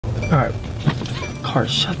Alright. Car,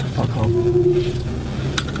 shut the fuck up.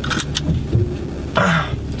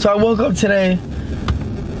 So I woke up today.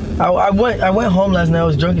 I went home last night. I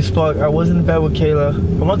was drunk as fuck. I was in bed with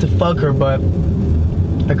Kayla. I wanted to fuck her, but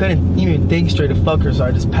I couldn't even think straight to fuck her, so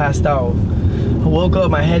I just passed out. I woke up,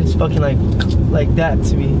 my head's fucking like that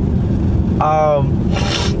to me.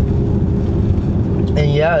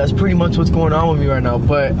 And yeah, that's pretty much what's going on with me right now.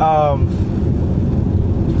 But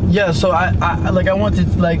yeah, so I want to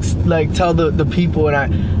like tell the people, and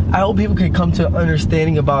I hope people can come to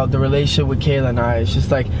understanding about the relationship with Kayla and I. It's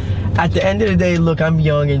just like, at the end of the day, look, I'm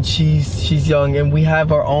young and she's young, and we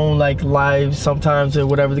have our own like lives sometimes, or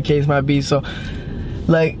whatever the case might be. So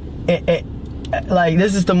like like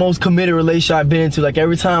this is the most committed relationship I've been into. Like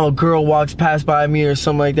every time a girl walks past by me or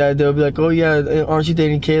something like that, they'll be like, oh yeah, aren't you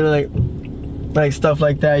dating Kayla? Like stuff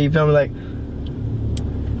like that, you feel me? Like,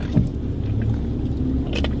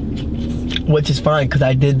 which is fine, because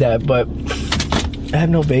I did that, but I have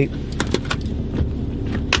no vape.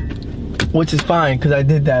 Which is fine, because I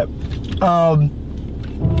did that.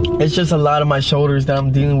 It's just a lot of my shoulders that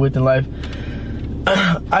I'm dealing with in life.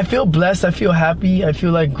 I feel blessed, I feel happy, I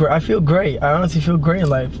feel great. I honestly feel great in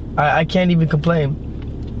life. I can't even complain.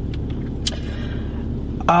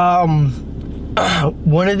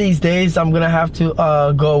 One of these days I'm gonna have to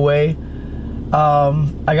go away.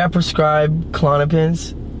 I got prescribed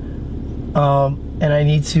Klonopins. And I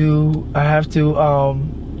have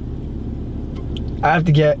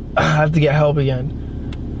to get help again.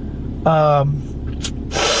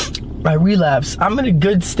 I relapse. I'm in a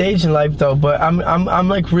good stage in life though, but I'm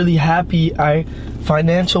like really happy.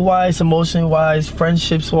 Financial wise, emotionally wise,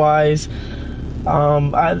 friendships wise.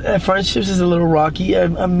 Friendships is a little rocky.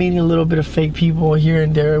 I'm meeting a little bit of fake people here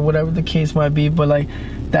and there, whatever the case might be, but like,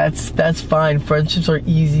 that's fine. Friendships are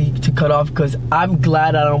easy to cut off, because I'm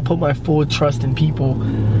glad I don't put my full trust in people.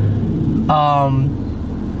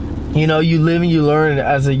 You know, you live and you learn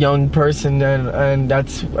as a young person, and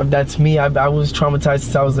that's me. I was traumatized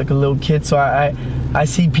since I was like a little kid, so I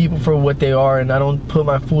see people for what they are, and I don't put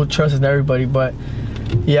my full trust in everybody. But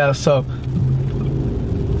yeah, so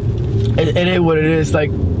it is what it is. Like,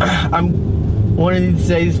 one of these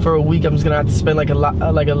days, for a week, I'm just gonna have to spend like a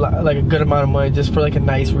good amount of money just for like a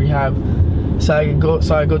nice rehab, so I go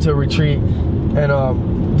to a retreat and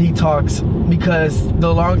detox, because the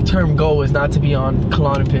long-term goal is not to be on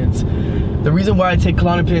Klonopins. The reason why I take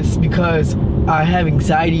Klonopins is because I have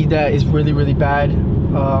anxiety that is really, really bad.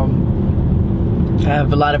 I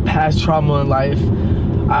have a lot of past trauma in life.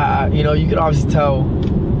 You know, you can obviously tell.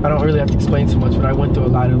 I don't really have to explain too much, but I went through a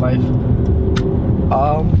lot in life.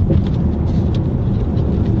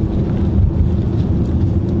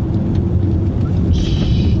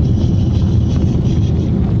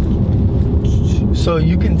 So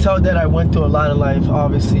you can tell that I went through a lot of life,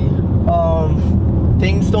 obviously.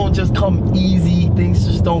 Things don't just come easy. Things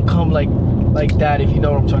just don't come like that, if you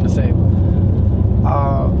know what I'm trying to say.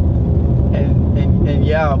 And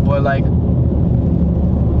yeah, but like,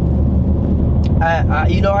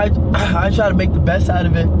 you know, I try to make the best out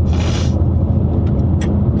of it.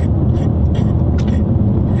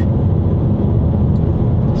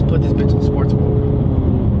 Let's put this bitch in sports mode.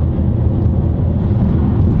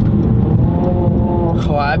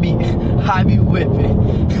 Oh, I be whipping.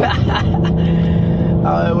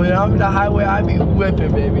 When I'm in the highway, I be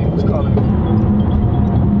whipping, baby. Who's calling me?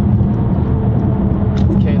 It's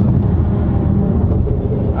Kayla.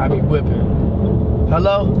 I be whipping.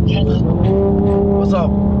 Hello? What's up?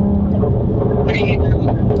 What are you doing?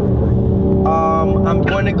 I'm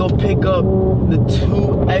going to go pick up the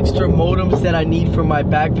 2 extra modems that I need for my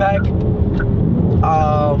backpack.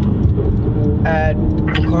 At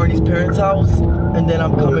Carney's parents' house, and then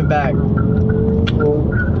I'm coming back.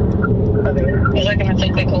 Okay. Is that gonna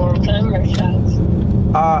take like a long time or fast?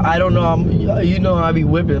 I don't know. You know I be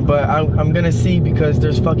whipping, but I'm gonna see, because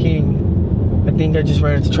there's fucking. I think I just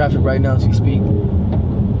ran into traffic right now as we speak.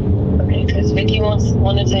 Okay, because Vicky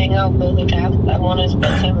wanted to hang out, but like I want to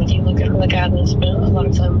spend time with you. Like I haven't spent a lot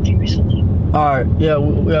of time with you recently. All right, yeah,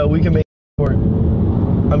 we can make it work.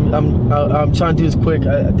 I'm trying to do this quick.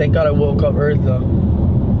 Thank God I woke up early though.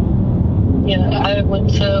 Yeah, I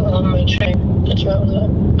went to my train. That's where I was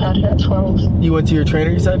at 12. You went to your trainer,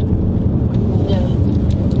 you said? Yeah.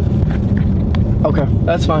 Okay,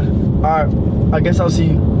 that's fine. All right, I guess I'll see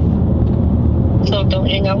you. So don't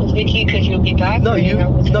hang out with Vicky because you'll be back. No, you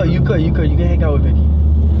could. You can hang out with Vicky.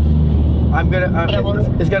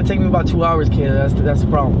 It's gonna take me about 2 hours, Kayla. That's the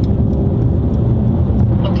problem.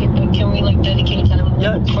 Okay, but can we like dedicate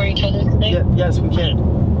time for each other today? Yeah, yes, we can.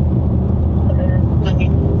 Okay.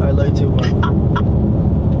 I love you too, man.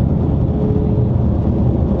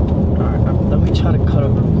 trying to cut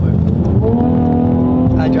up real quick.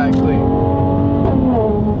 I drive quick.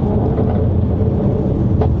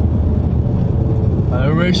 I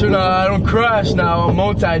make sure that I don't crash now. I'm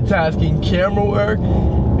multitasking, camera work,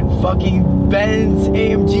 and fucking Benz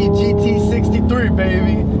AMG GT63,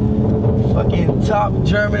 baby. Fucking top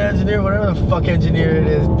German engineer, whatever the fuck engineer it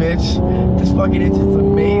is, bitch. This fucking engine's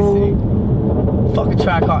amazing. Fucking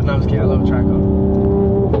track hot. No, I'm just kidding. I love track hot.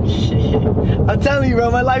 I'm telling you, bro,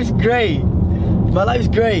 my life's great. My life's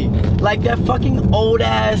great. Like that fucking old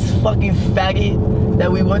ass fucking faggot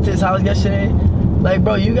that we went to his house yesterday. Like,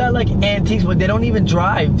 bro, you got like antiques, but they don't even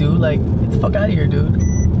drive, dude. Like, get the fuck out of here, dude.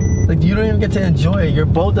 Like, you don't even get to enjoy it. Your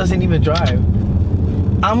boat doesn't even drive.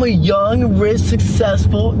 I'm a young, rich,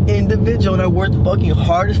 successful individual, and I worked fucking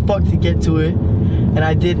hard as fuck to get to it. And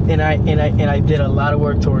I did a lot of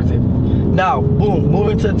work towards it. Now, boom,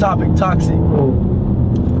 moving to the topic, toxic.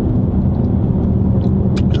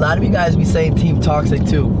 A lot of you guys be saying team toxic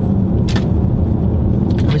too.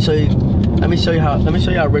 Let me show you how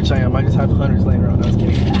rich I am. I just have hundreds laying around. I was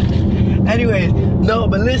kidding. Anyways, no,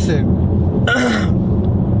 but listen.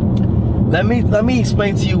 let me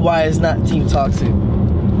explain to you why it's not team toxic.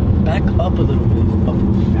 Back up a little bit. Oh,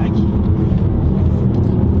 faggy.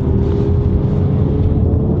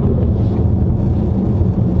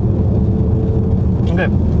 Okay,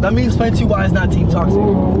 let me explain to you why it's not team toxic.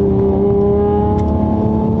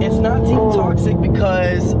 It's not team toxic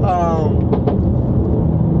because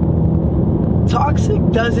toxic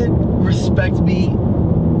doesn't respect me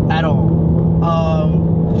at all.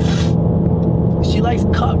 She likes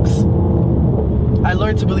cucks. I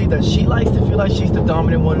learned to believe that she likes to feel like she's the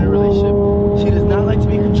dominant one in a relationship. She does not like to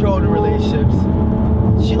be controlled in relationships.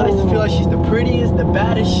 She likes to feel like she's the prettiest, the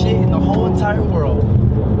baddest shit in the whole entire world.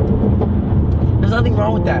 There's nothing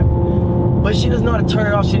wrong with that. But she doesn't know how to turn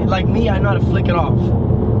it off. She, like me, I know how to flick it off.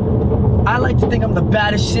 I like to think I'm the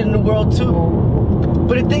baddest shit in the world too.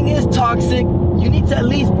 But the thing is, toxic, you need to at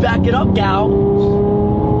least back it up, gal.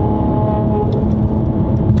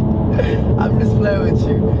 I'm just playing with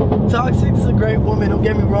you. Toxic is a great woman, don't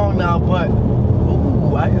get me wrong now, but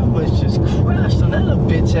ooh, I almost just crashed on that little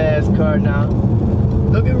bitch ass car now.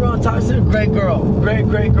 Don't get me wrong, Toxic is a great girl. Great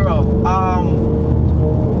girl.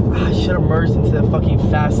 I should have merged into that fucking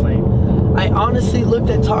fast lane. I honestly looked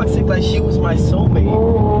at Toxic like she was my soulmate.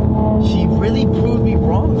 She really proved me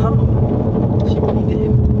wrong, huh? She really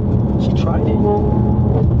did. She tried it.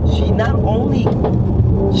 She not only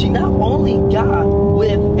got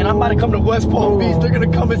with, and I'm about to come to West Palm Beach, they're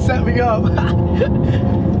gonna come and set me up.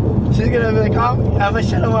 She's gonna be like, I'm gonna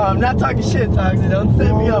shut them up. I'm not talking shit, Toxic. Don't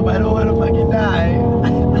set me up. I don't wanna fucking die.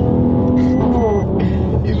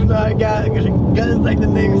 Even though I got guns like the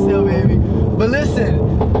Navy SEAL, baby. But listen,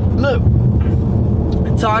 look,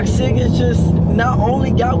 Toxic is just not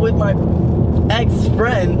only got with my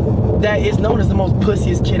ex-friend that is known as the most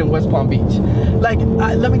pussiest kid in West Palm Beach. Like,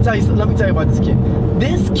 let me tell you about this kid.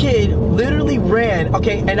 This kid literally ran,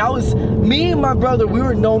 okay, and me and my brother, we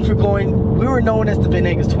were known as the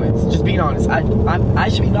Venegas twins, just being honest. I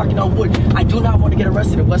should be knocking on wood. I do not want to get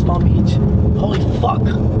arrested in West Palm Beach. Holy fuck.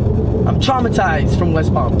 I'm traumatized from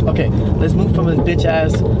West Palm. Okay, let's move from this bitch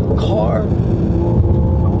ass car.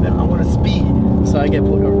 I want to speed, so I get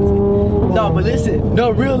pulled over. No, but listen, no,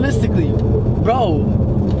 realistically, bro,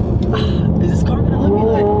 is this car gonna let me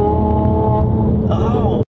like,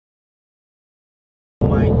 oh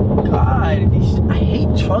my god, I hate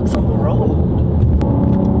trucks on the road.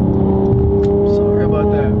 Sorry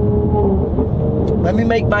about that. Let me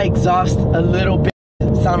make my exhaust sound a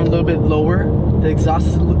little bit lower. The exhaust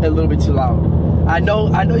is a little bit too loud. I know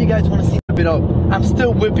you guys want to see a bit up. I'm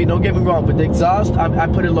still whipping, don't get me wrong, but the exhaust, I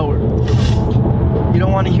put it lower. You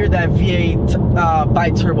don't want to hear that V8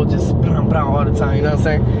 bi-turbo just all the time, you know what I'm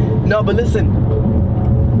saying? No, but listen,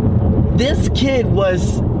 this kid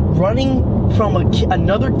was running from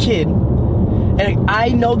another kid, and I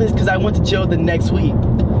know this because I went to jail the next week.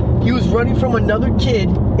 He was running from another kid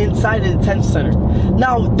inside the detention center.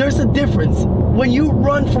 Now, there's a difference. When you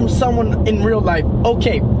run from someone in real life,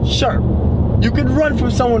 okay, sure. You could run from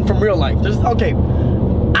someone from real life. Okay,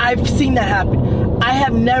 I've seen that happen. I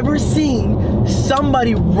have never seen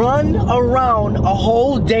somebody run around a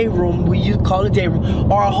whole day room, you call it day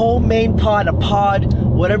room, or a whole main pod, a pod,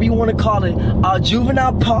 whatever you want to call it, a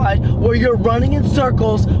juvenile pod, where you're running in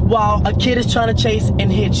circles while a kid is trying to chase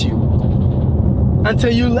and hit you.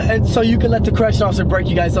 So you can let the correction officer break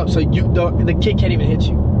you guys up so the kid can't even hit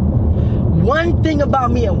you. One thing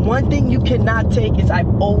about me, and one thing you cannot take, is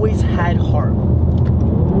I've always had heart.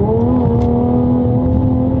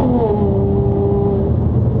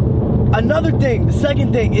 another thing, the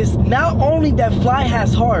second thing is not only that Flyy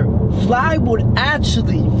has heart, Flyy would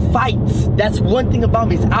actually fight. That's one thing about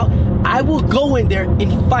me. Is I will go in there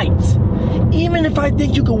and fight. Even if I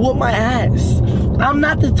think you can whoop my ass. I'm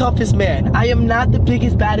not the toughest man. I am not the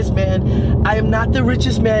biggest, baddest man. I am not the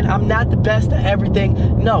richest man. I'm not the best at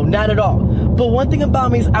everything. No, not at all. But one thing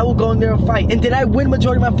about me is I will go in there and fight. And did I win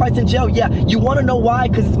majority of my fights in jail? Yeah. You want to know why?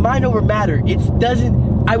 Because it's mind over matter.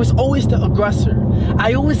 I was always the aggressor.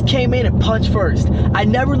 I always came in and punched first. I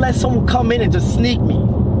never let someone come in and just sneak me.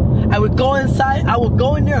 I would go inside. I would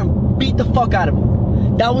go in there and beat the fuck out of them.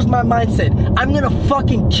 That was my mindset. I'm gonna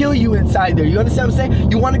fucking kill you inside there. You understand what I'm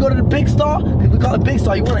saying? You wanna go to the big stall? We call it big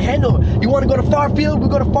stall. You wanna handle it. You wanna go to far field? We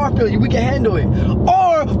go to far field. We can handle it.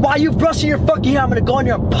 Or while you brushing your fucking hair, I'm gonna go in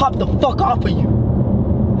there and pop the fuck off of you.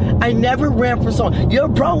 I never ran for someone. You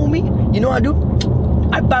have a problem with me? You know what I do?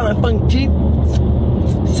 I bite my fucking teeth.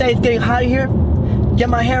 Say it's getting hot in here. Get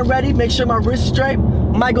my hair ready. Make sure my wrist is straight.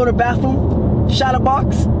 Might go to the bathroom. Shadow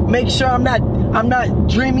box. Make sure I'm not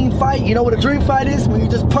dreaming fight. You know what a dream fight is? When you're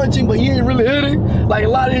just punching but you ain't really hitting, like a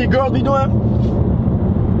lot of these girls be doing.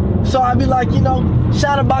 So I'd be like, you know,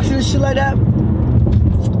 shadow boxing and shit like that.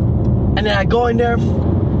 And then I go in there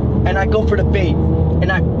and I go for the bait.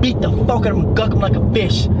 And I beat the fuck out of him, gunk him like a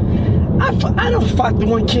fish. I don't fuck the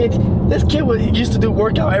one kid. This kid used to do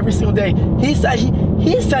workout every single day. He said he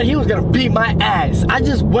was gonna beat my ass. I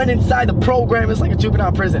just went inside the program. It's like a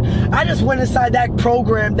juvenile prison. I just went inside that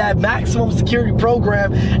program, that maximum security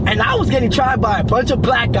program, and I was getting tried by a bunch of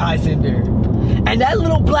black guys in there. And that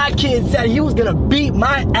little black kid said he was gonna beat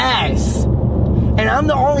my ass. And I'm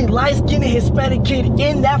the only light-skinned Hispanic kid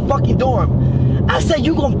in that fucking dorm. I said,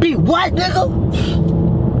 you gonna beat what, nigga?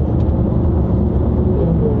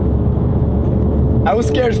 I was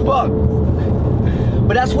scared as fuck.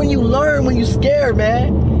 But that's when you learn when you're scared,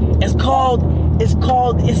 man. It's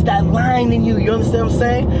that line in you. You understand what I'm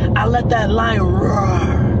saying? I let that line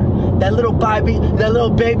roar. That little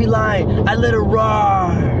baby line. I let it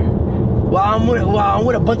roar. While I'm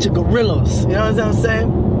with a bunch of gorillas. You know what I'm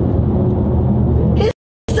saying? He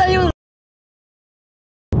said he was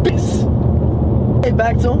pissed. Hey,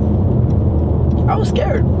 back to him. I was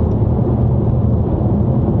scared.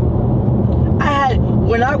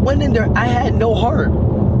 When I went in there, I had no heart.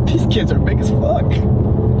 These kids are big as fuck.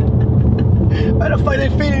 Why the fuck they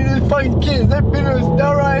feeding these fucking kids? They're feeding them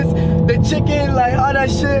steroids, the chicken, like all that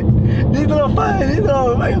shit. These little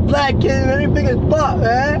like, black kids, man, they big as fuck,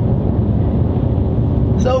 man.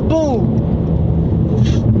 So boom.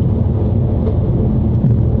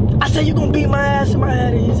 I said, you gonna beat my ass in my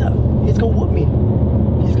head, and he's gonna whoop me.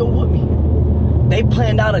 He's gonna whoop me. They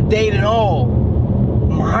planned out a date and all.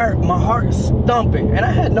 My heart is thumping, and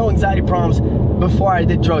I had no anxiety problems before I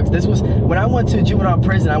did drugs. This was when I went to juvenile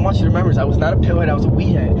prison. I want you to remember this. I was not a pillhead. I was a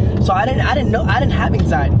weedhead. So I didn't have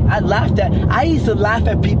anxiety. I used to laugh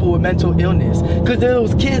at people with mental illness because there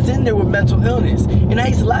was kids in there with mental illness, and I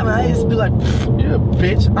used to laugh. And I used to be like, "Yeah,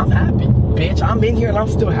 bitch, I'm happy. Bitch, I'm in here and I'm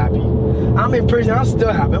still happy. I'm in prison. I'm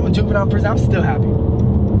still happy. I'm in juvenile prison. I'm still happy.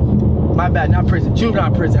 My bad, not prison.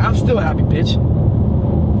 Juvenile prison. I'm still happy, bitch."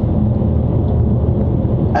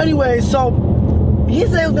 Anyway, so he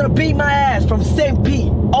said he was gonna beat my ass from St. Pete,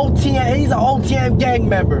 OTM. He's an OTM gang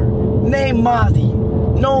member named Mozzie,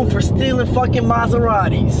 known for stealing fucking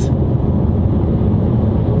Maseratis.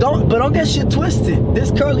 Don't get shit twisted. This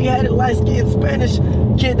curly-headed, light-skinned Spanish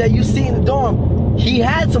kid that you see in the dorm, he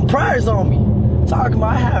had some priors on me. Talking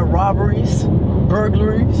about I had robberies,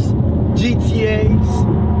 burglaries, GTAs.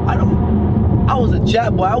 I was a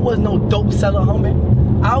jack boy. I wasn't no dope seller, homie.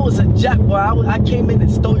 I was a jack boy. I came in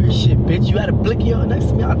and stole your shit, bitch. You had a blicky up next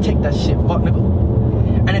to me, I'll take that shit, fuck nigga.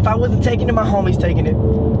 And if I wasn't taking it, my homie's taking it.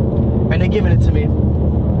 And they're giving it to me.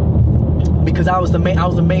 Because I was the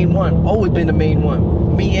main one. Always been the main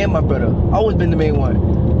one. Me and my brother. Always been the main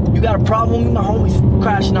one. You got a problem with me? My homie's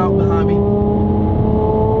crashing out behind me.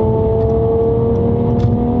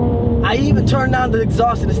 I even turned down the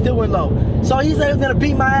exhaust and it still went low. So he said he was gonna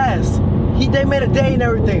beat my ass. They made a day and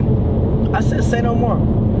everything. I said, say no more.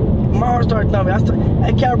 My heart started thumping.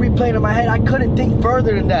 I kept replaying in my head. I couldn't think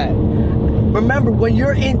further than that. Remember, when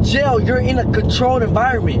you're in jail, you're in a controlled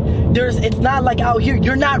environment. It's not like out here.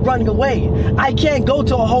 You're not running away. I can't go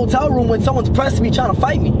to a hotel room when someone's pressing me trying to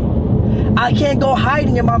fight me. I can't go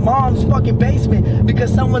hiding in my mom's fucking basement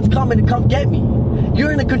because someone's coming to come get me.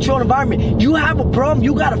 You're in a controlled environment. You have a problem,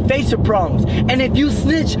 you gotta face your problems. And if you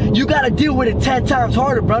snitch, you gotta deal with it 10 times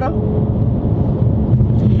harder, brother.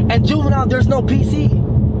 And juvenile, there's no PC.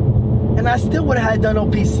 And I still would have done no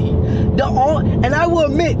PC. And I will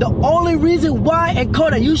admit, the only reason why, and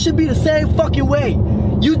Kodak, you should be the same fucking way.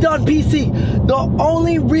 You done PC. The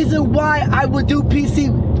only reason why I would do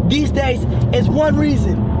PC these days is one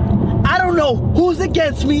reason. I don't know who's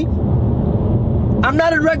against me. I'm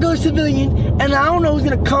not a regular civilian, and I don't know who's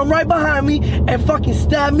gonna come right behind me and fucking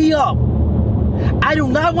stab me up. I do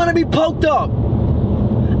not want to be poked up.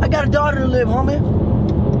 I got a daughter to live, homie.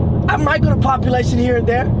 I might go to population here and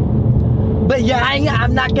there. But yeah,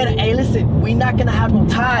 I'm not gonna, hey listen, we not gonna have no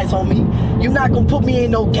ties, homie. You're not gonna put me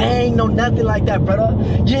in no gang, no nothing like that, brother.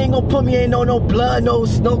 You ain't gonna put me in no blood, no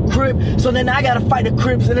crip. So then I gotta fight the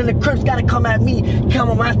crips, and then the crips gotta come at me, come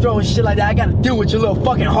on my throat and shit like that. I gotta deal with your little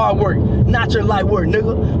fucking hard work, not your light work,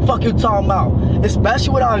 nigga. Fuck you talking about. Especially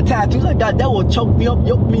with all the tattoos like that will choke me up,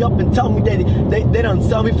 yoke me up, and tell me they done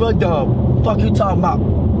sell me for a dub. Fuck you talking about.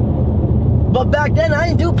 But back then, I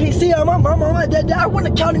didn't do PC. My mom, I went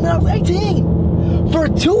to county when I was 18. For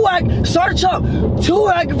two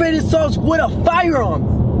aggravated assaults with a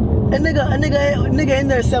firearm. A nigga in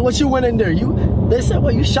there said, what you went in there? They said,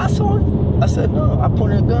 what, you shot someone? I said, no, I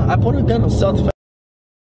pointed a gun on self-defense.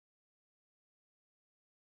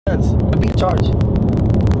 I beat charge.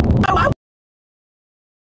 I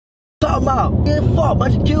talking about getting fought,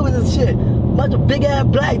 bunch of Cubans and shit. Bunch of big ass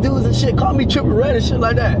black dudes and shit. Call me tripping red and shit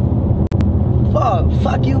like that.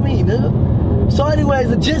 Fuck you mean, nigga. So anyways,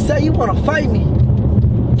 the gist said you wanna fight me.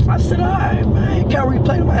 I said, alright, man, can't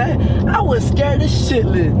replay in my head. I was scared as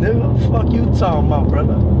shitless, nigga. Fuck you talking about,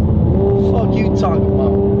 brother. Fuck you talking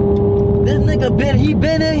about. This nigga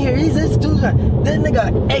been in here. He's this dude. This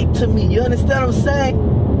nigga ate to me. You understand what I'm saying?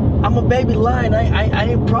 I'm a baby lion. I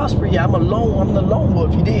ain't prosper yet. I'm the lone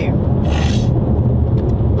wolf, you dig?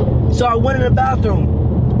 So I went in the bathroom.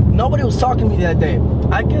 Nobody was talking to me that day.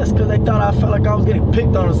 I guess because they thought I felt like I was getting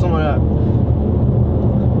picked on or something like that.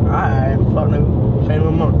 Alright, fuck nigga. Pay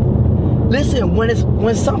no more. Listen,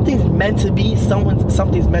 when something's meant to be,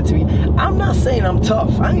 something's meant to be. I'm not saying I'm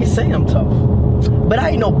tough. I ain't saying I'm tough. But I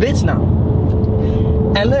ain't no bitch now.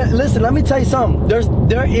 And listen, let me tell you something.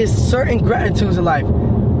 There is certain gratitudes in life.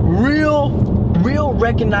 Real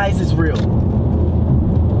recognizes real.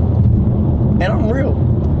 And I'm real.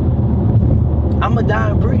 I'm a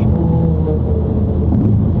dying breed.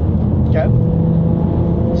 Okay?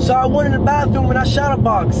 So I went in the bathroom and I shot a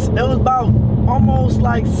box. It was about almost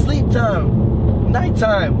like sleep time,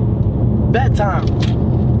 nighttime, bedtime.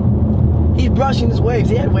 He's brushing his waves.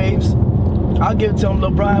 He had waves. I'll give it to him,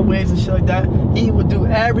 little bro had waves and shit like that. He would do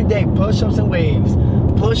every day push-ups and waves.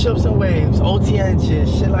 Push-ups and waves. OTN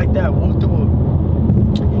shit like that. Won't do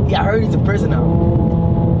it. Yeah, I heard he's in prison now.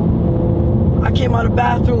 I came out of the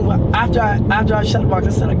bathroom after I shot the box. I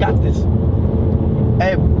said, I got this.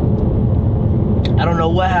 Hey, I don't know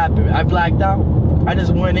what happened. I blacked out. I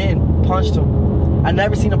just went in, punched him. I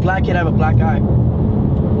never seen a black kid have a black eye.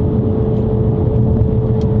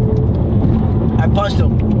 I punched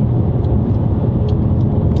him.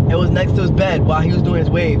 It was next to his bed while he was doing his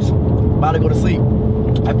waves, about to go to sleep.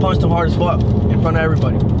 I punched him hard as fuck in front of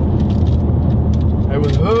everybody. It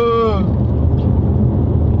was,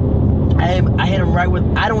 I hit him right with,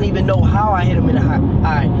 I don't even know how I hit him in the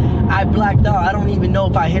eye. I blacked out. I don't even know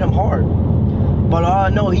if I hit him hard. But all I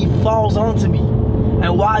know, he falls onto me.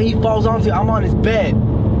 And while he falls onto me, I'm on his bed.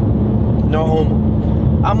 No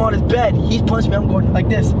homo. I'm on his bed. He's punched me. I'm going like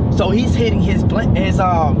this. So he's hitting his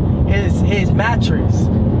mattress,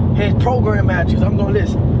 his program mattress. I'm going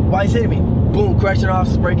this. While he's hitting me, boom, correction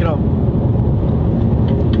officers breaking up.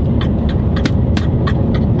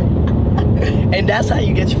 And that's how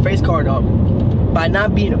you get your face card up, by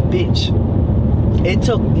not being a bitch. It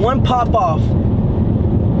took one pop off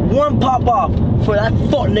for that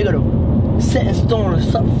fuck nigga to set in stone or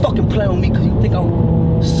stop fucking playing with me because you think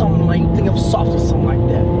I'm something like, you think I'm soft or something like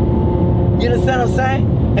that. You understand what I'm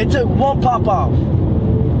saying? It took one pop off.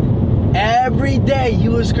 Every day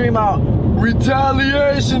you would scream out,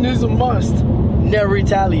 retaliation is a must. Never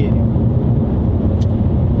retaliated.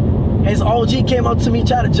 His OG came up to me,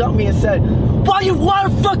 tried to jump me and said, why the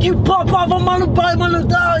fuck you pop off? I'm on the bike, I'm on the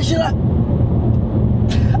dog, shit.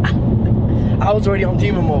 I was already on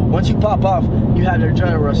demon mode. Once you pop off, you have the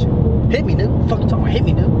adrenaline rush. Hit me, nigga. Fuck you talking about? Hit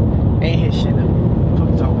me, nigga. Ain't hit shit, nigga. Fuck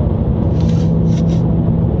you talking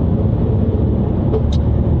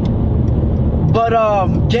about?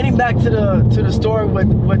 But getting back to the story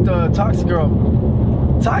with the toxic girl.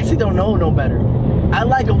 Toxic don't know no better. I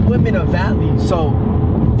like a woman of value, so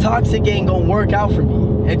toxic ain't gonna work out for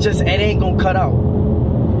me. It ain't gonna cut out.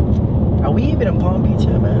 Are we even in Palm Beach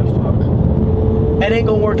yet, man? Fuck. It ain't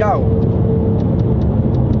gonna work out.